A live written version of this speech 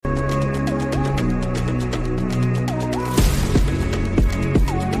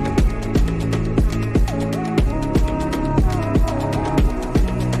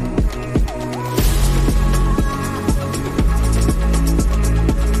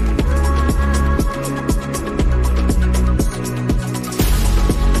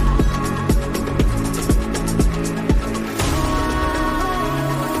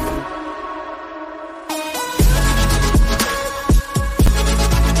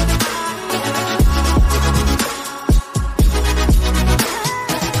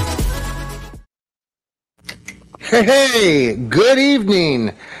Hey, good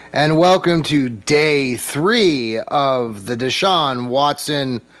evening, and welcome to day 3 of the Deshaun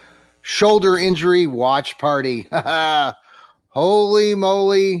Watson shoulder injury watch party. Holy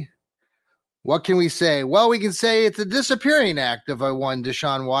moly. What can we say? Well, we can say it's a disappearing act of a one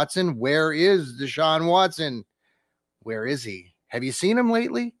Deshaun Watson. Where is Deshaun Watson? Where is he? Have you seen him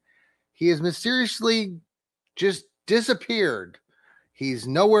lately? He has mysteriously just disappeared. He's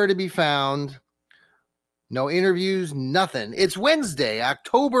nowhere to be found. No interviews, nothing. It's Wednesday,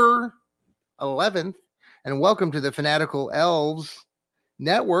 October 11th, and welcome to the Fanatical Elves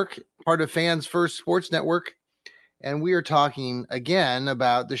Network, part of Fans First Sports Network. And we are talking again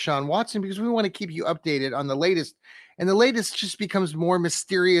about Deshaun Watson because we want to keep you updated on the latest. And the latest just becomes more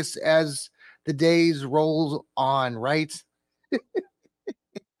mysterious as the days roll on, right?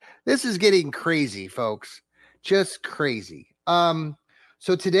 This is getting crazy, folks. Just crazy.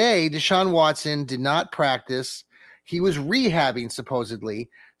 So today, Deshaun Watson did not practice. He was rehabbing,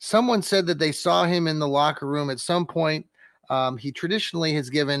 supposedly. Someone said that they saw him in the locker room at some point. He traditionally has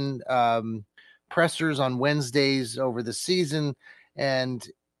given pressers on Wednesdays over the season,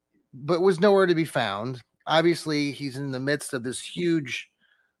 but was nowhere to be found. Obviously, he's in the midst of this huge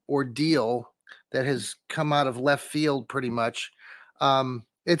ordeal that has come out of left field pretty much.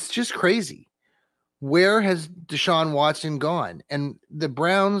 It's just crazy. Where has Deshaun Watson gone? And the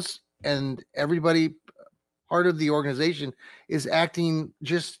Browns and everybody part of the organization is acting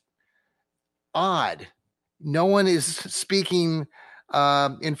just odd. No one is speaking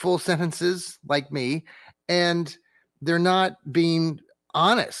in full sentences like me, and they're not being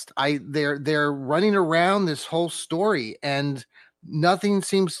honest. They're running around this whole story, and nothing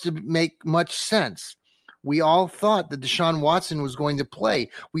seems to make much sense. We all thought that Deshaun Watson was going to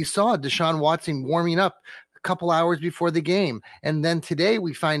play. We saw Deshaun Watson warming up a couple hours before the game. And then today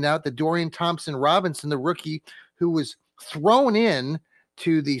we find out that Dorian Thompson Robinson, the rookie who was thrown in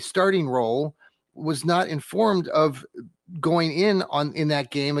to the starting role, was not informed of going in that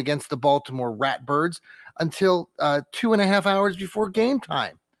game against the Baltimore Ratbirds until 2.5 hours before game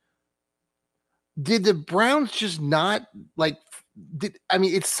time. Did the Browns just not like?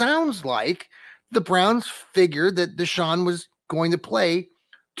 It sounds like the Browns figured that Deshaun was going to play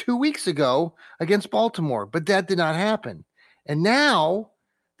 2 weeks ago against Baltimore, but that did not happen. And now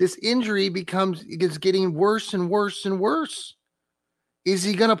this injury is getting worse and worse and worse. Is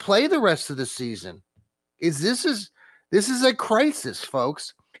he going to play the rest of the season? This is a crisis,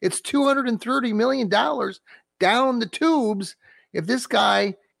 folks. It's $230 million down the tubes if this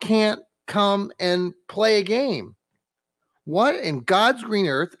guy can't come and play a game. What in God's green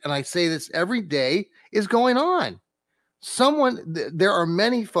earth, and I say this every day, is going on? There are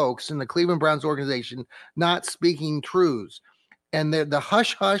many folks in the Cleveland Browns organization not speaking truths, and the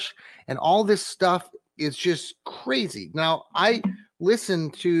hush hush and all this stuff is just crazy. Now, I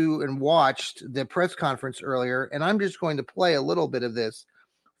listened to and watched the press conference earlier, and I'm just going to play a little bit of this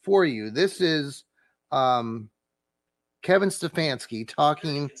for you. This is Kevin Stefanski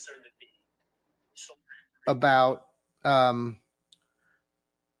talking about. I'm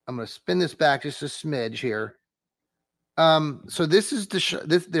going to spin this back just a smidge here. So this is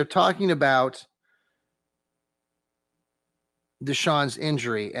they're talking about Deshaun's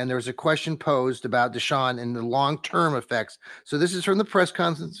injury, and there was a question posed about Deshaun and the long-term effects. So this is from the press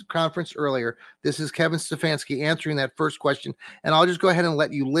conference earlier. This is Kevin Stefanski answering that first question, and I'll just go ahead and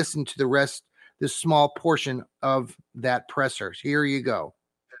let you listen to the rest, this small portion of that presser. Here you go.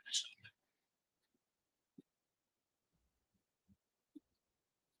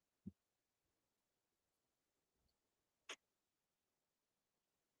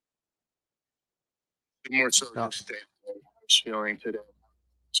 More so just feeling today.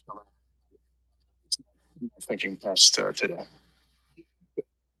 Thinking past today.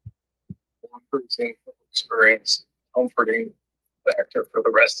 Experience, comforting factor for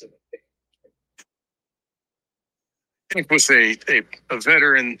the rest of the day. I think with a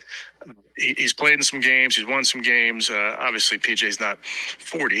veteran, he's played in some games. He's won some games. Obviously, PJ's not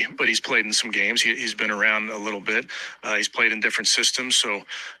 40, but he's played in some games. He's been around a little bit. He's played in different systems. So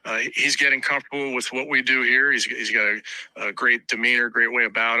he's getting comfortable with what we do here. He's got a great demeanor, great way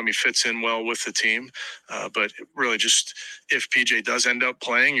about him. He fits in well with the team. But really just if PJ does end up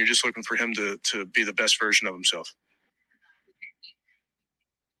playing, you're just looking for him to be the best version of himself.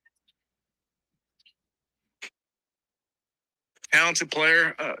 Talented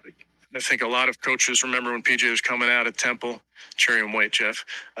player. I think a lot of coaches remember when PJ was coming out at Temple, cherry and white, Jeff.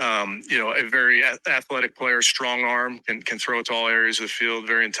 A very athletic player, strong arm, can throw to all areas of the field,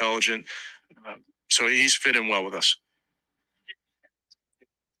 very intelligent. So he's fit in well with us.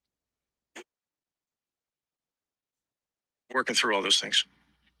 working through all those things.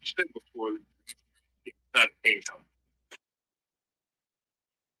 You said before, not anytime.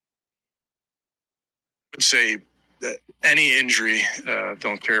 I would say that any injury,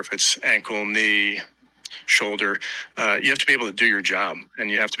 don't care if it's ankle, knee, shoulder, you have to be able to do your job, and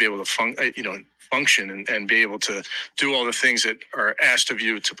you have to be able to function and be able to do all the things that are asked of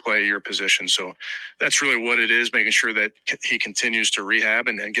you to play your position. So that's really what it is, making sure that he continues to rehab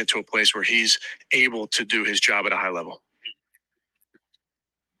and get to a place where he's able to do his job at a high level.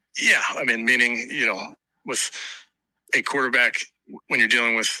 Yeah, I mean, meaning, with a quarterback, when you're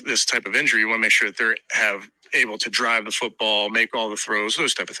dealing with this type of injury, you want to make sure that they're able to drive the football, make all the throws,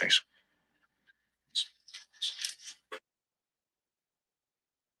 those type of things.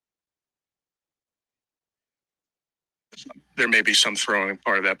 There may be some throwing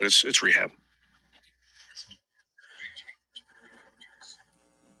part of that, but it's rehab.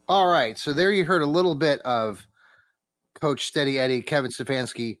 All right, so there you heard a little bit of Coach Steady Eddie, Kevin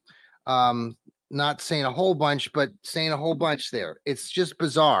Stefanski, not saying a whole bunch, but saying a whole bunch there. It's just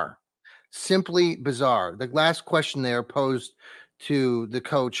bizarre, simply bizarre. The last question there posed to the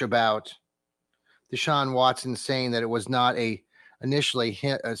coach about Deshaun Watson saying that it was not initially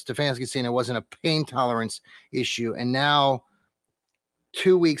Stefanski saying it wasn't a pain tolerance issue, and now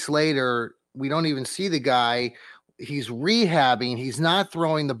 2 weeks later we don't even see the guy. He's rehabbing. He's not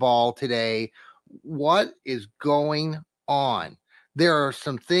throwing the ball today. What is going on? There are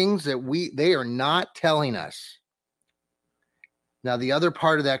some things that they are not telling us. Now, the other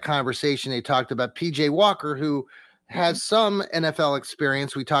part of that conversation, they talked about PJ Walker, who has some NFL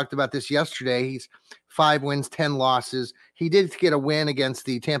experience. We talked about this yesterday. He's 5 wins, 10 losses. He did get a win against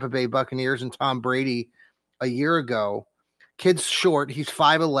the Tampa Bay Buccaneers and Tom Brady a year ago. Kid's short. He's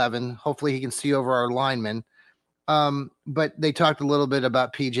 5'11". Hopefully he can see over our linemen. But they talked a little bit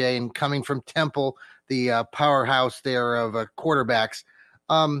about PJ and coming from Temple, the powerhouse there of quarterbacks.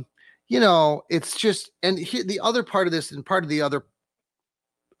 It's just, and the other part of this and part of the other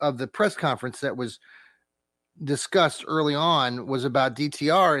of the press conference that was discussed early on was about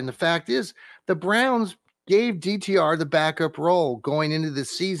DTR. And the fact is the Browns gave DTR the backup role going into this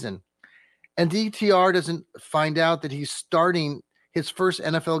season. And DTR doesn't find out that he's starting his first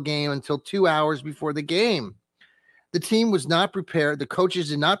NFL game until 2 hours before the game. The team was not prepared. The coaches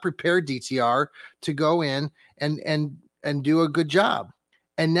did not prepare DTR to go in and do a good job.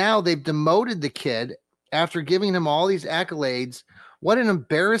 And now they've demoted the kid after giving him all these accolades. What an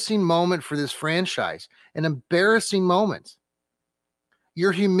embarrassing moment for this franchise. An embarrassing moment.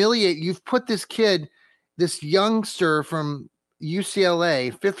 You're humiliated. You've put this kid, this youngster from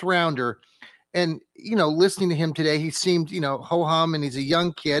UCLA, 5th rounder, and, listening to him today, he seemed, ho-hum, and he's a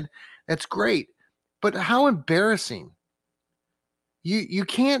young kid. That's great. But how embarrassing. You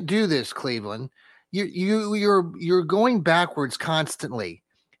can't do this, Cleveland. You're going backwards constantly.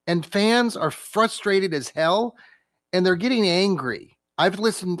 And fans are frustrated as hell, and they're getting angry. I've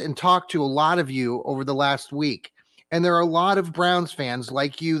listened and talked to a lot of you over the last week, and there are a lot of Browns fans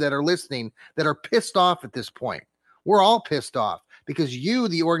like you that are listening that are pissed off at this point. We're all pissed off because you,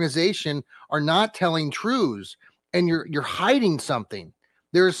 the organization, are not telling truths, and you're hiding something.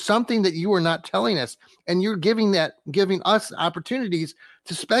 There is something that you are not telling us, and you're giving us opportunities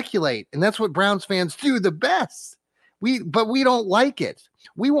to speculate. And that's what Browns fans do the best. But we don't like it.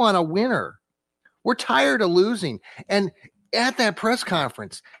 We want a winner. We're tired of losing. And at that press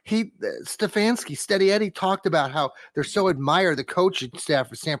conference, Stefanski, Steady Eddie, talked about how they so admire the coaching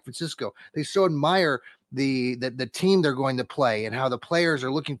staff of San Francisco. They so admire the team they're going to play and how the players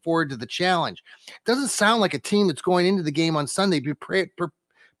are looking forward to the challenge. It doesn't sound like a team that's going into the game on Sunday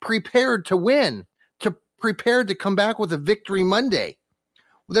prepared to win, prepared to come back with a victory Monday.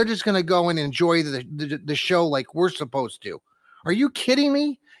 They're just going to go and enjoy the show like we're supposed to. Are you kidding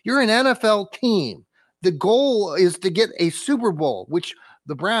me? You're an NFL team. The goal is to get a Super Bowl, which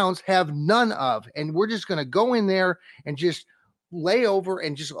the Browns have none of. And we're just going to go in there and just lay over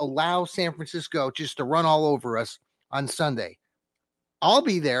and just allow San Francisco just to run all over us on Sunday. I'll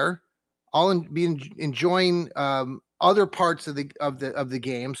be there. I'll be enjoying other parts of the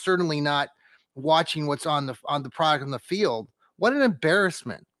game. Certainly not watching what's on the product on the field. What an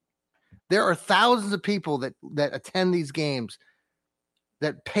embarrassment! There are thousands of people that attend these games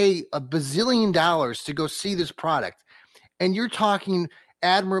that pay $1 bazillion to go see this product, and you're talking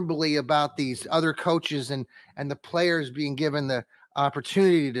admirably about these other coaches and the players being given the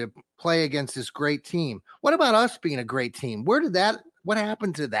opportunity to play against this great team. What about us being a great team? What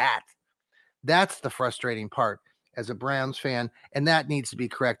happened to that? That's the frustrating part as a Browns fan, and that needs to be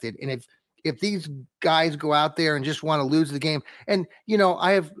corrected. And if these guys go out there and just want to lose the game, and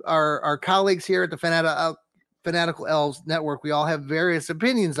I have our colleagues here at the Fanata Fanatical Elves Network, we all have various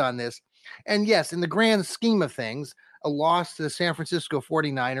opinions on this. And yes, in the grand scheme of things, a loss to the San Francisco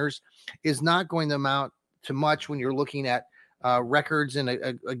 49ers is not going to amount to much when you're looking at records and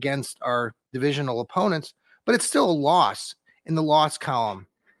against our divisional opponents, but it's still a loss in the loss column.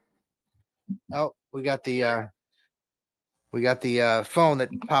 Oh, we got the phone that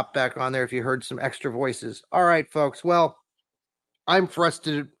popped back on there if you heard some extra voices. All right, folks. Well, I'm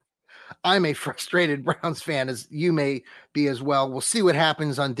frustrated. I'm a frustrated Browns fan, as you may be as well. We'll see what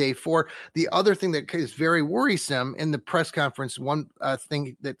happens on day 4. The other thing that is very worrisome in the press conference, one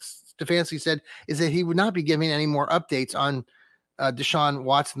thing that Stefanski said is that he would not be giving any more updates on Deshaun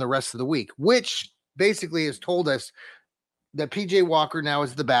Watson the rest of the week, which basically has told us that PJ Walker now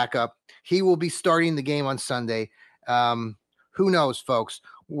is the backup. He will be starting the game on Sunday. Who knows, folks?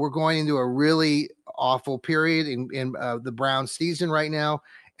 We're going into a really awful period in the Browns season right now,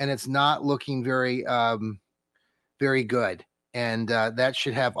 and it's not looking very, very good. And that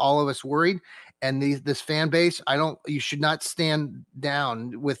should have all of us worried. And this fan base, you should not stand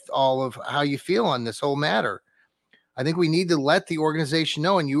down with all of how you feel on this whole matter. I think we need to let the organization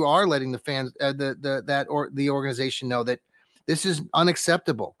know, and you are letting the fans, the organization know that this is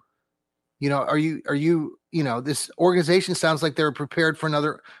unacceptable. Are you, this organization sounds like they're prepared for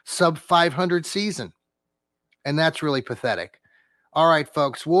another sub 500 season. And that's really pathetic. All right,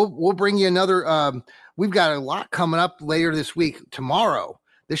 folks, we'll bring you another. We've got a lot coming up later this week. Tomorrow,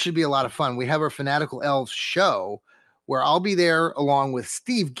 this should be a lot of fun. We have our Fanatical Elves show where I'll be there along with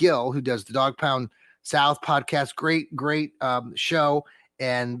Steve Gill, who does the Dog Pound South podcast. Great show,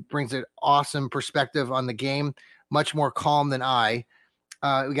 and brings an awesome perspective on the game, much more calm than I.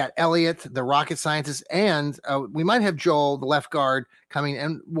 We got Elliot, the rocket scientist, and we might have Joel, the left guard, coming,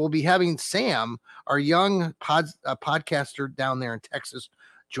 and we'll be having Sam, our young podcaster down there in Texas,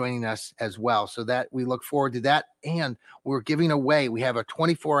 joining us as well. So that we look forward to that. And we're giving away, we have a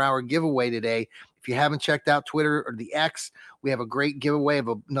 24-hour giveaway today. If you haven't checked out Twitter or the X, we have a great giveaway of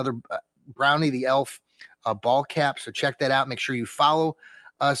another Brownie the Elf ball cap. So check that out. Make sure you follow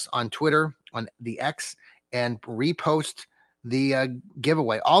us on Twitter, on the X, and repost the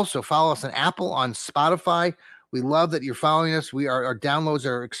giveaway. Also, follow us on Apple, on Spotify. We love that you're following us. Our downloads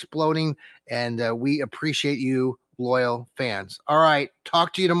are exploding, and we appreciate you, loyal fans. All right,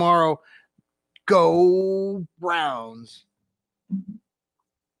 talk to you tomorrow. Go Browns.